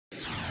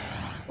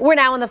We're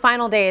now in the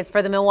final days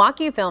for the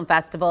Milwaukee Film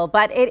Festival,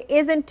 but it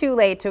isn't too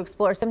late to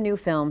explore some new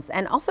films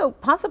and also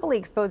possibly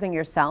exposing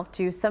yourself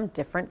to some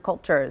different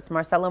cultures.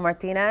 Marcelo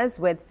Martinez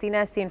with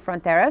Cine Sin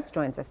Fronteras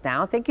joins us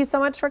now. Thank you so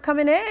much for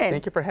coming in.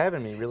 Thank you for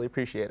having me. Really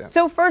appreciate it.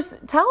 So first,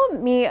 tell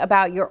me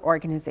about your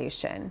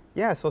organization.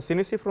 Yeah, so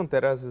Cine Sin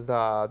Fronteras is the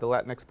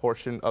Latinx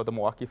portion of the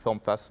Milwaukee Film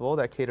Festival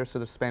that caters to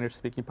the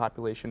Spanish-speaking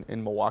population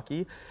in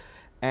Milwaukee.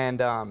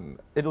 And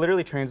it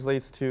literally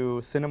translates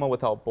to Cinema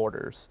Without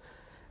Borders.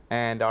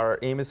 And our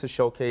aim is to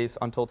showcase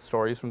untold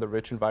stories from the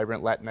rich and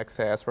vibrant Latinx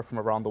diaspora from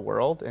around the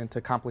world and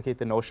to complicate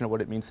the notion of what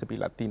it means to be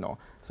Latino.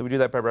 So we do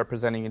that by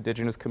representing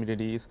indigenous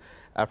communities,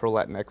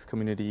 Afro-Latinx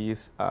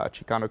communities,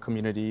 Chicano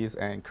communities,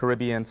 and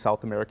Caribbean,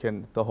 South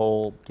American, the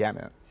whole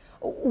gamut.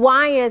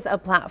 Why is a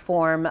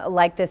platform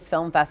like this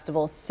film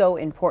festival so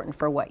important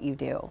for what you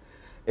do?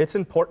 It's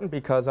important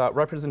because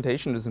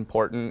representation is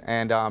important,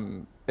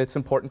 and it's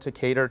important to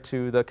cater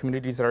to the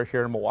communities that are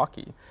here in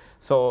Milwaukee.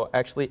 So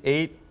actually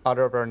 8 out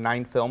of our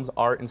 9 films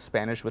are in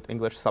Spanish with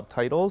English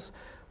subtitles,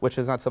 which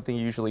is not something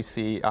you usually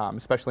see,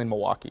 especially in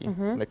Milwaukee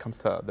when it comes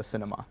to the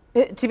cinema.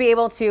 To be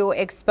able to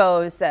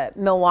expose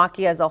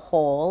Milwaukee as a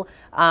whole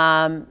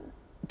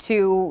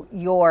to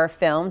your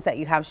films that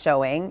you have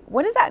showing,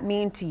 what does that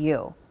mean to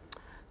you?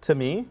 To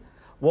me?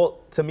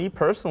 Well, to me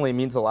personally, it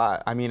means a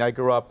lot. I mean, I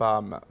grew up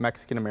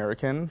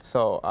Mexican-American,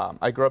 so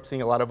I grew up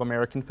seeing a lot of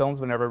American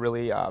films, but never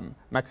really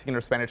Mexican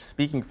or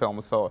Spanish-speaking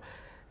films. So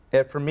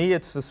for me,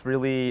 it's just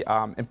really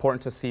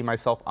important to see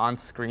myself on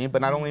screen,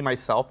 but not only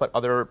myself, but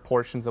other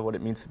portions of what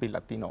it means to be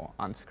Latino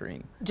on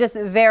screen. Just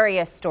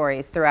various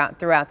stories throughout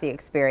the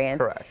experience.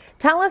 Correct.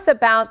 Tell us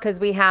about, because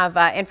we have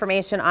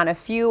information on a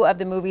few of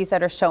the movies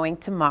that are showing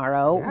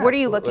tomorrow. Yeah, what are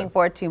you looking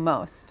forward to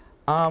most?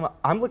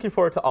 I'm looking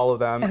forward to all of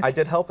them.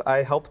 Okay.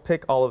 I helped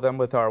pick all of them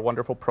with our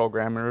wonderful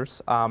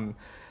programmers.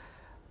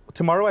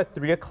 Tomorrow at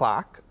 3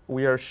 o'clock,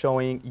 we are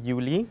showing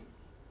Yuli,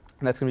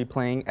 and that's going to be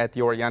playing at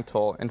the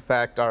Oriental. In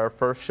fact, our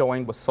first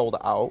showing was sold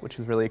out, which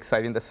is really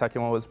exciting. The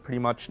second one was pretty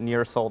much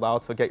near sold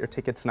out, so get your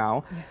tickets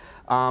now.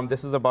 Yeah.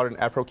 This is about an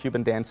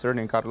Afro-Cuban dancer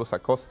named Carlos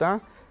Acosta,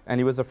 and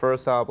he was the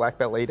first black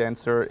ballet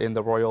dancer in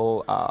the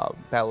Royal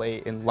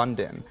Ballet in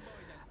London.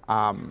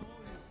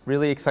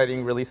 Really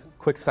exciting, really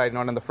quick side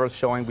note, on the first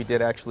showing we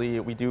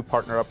do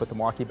partner up with the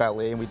Milwaukee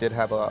Ballet, and we did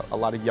have a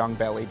lot of young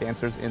ballet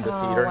dancers in the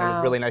theater, and it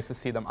was really nice to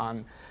see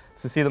them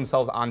see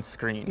themselves on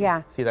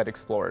screen, see that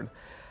explored.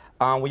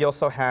 We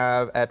also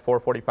have at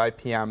 4:45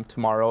 p.m.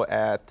 tomorrow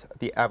at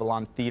the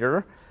Avalon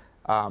Theater.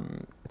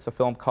 It's a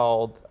film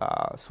called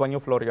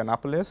Sueño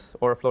Florianopolis,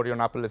 or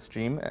Florianopolis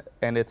Dream,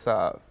 and it's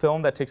a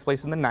film that takes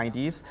place in the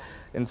 90s,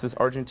 and it's this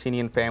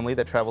Argentinian family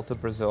that travels to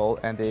Brazil,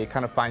 and they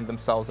kind of find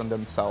themselves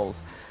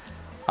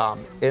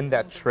in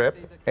that trip.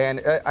 And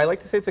I like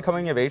to say it's a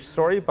coming-of-age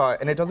story,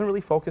 and it doesn't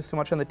really focus too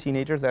much on the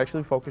teenagers. It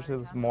actually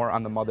focuses more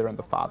on the mother and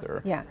the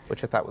father,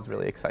 which I thought was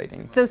really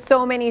exciting.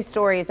 So many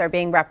stories are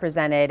being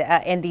represented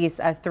in these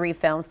 3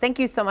 films. Thank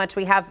you so much.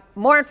 We have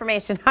more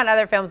information on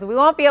other films. We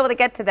won't be able to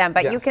get to them,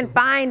 but you can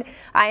find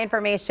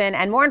information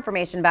and more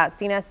information about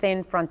Cine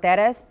Sin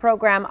Fronteras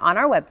program on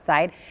our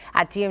website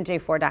at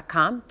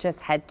tmj4.com.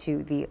 Just head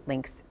to the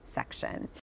links section.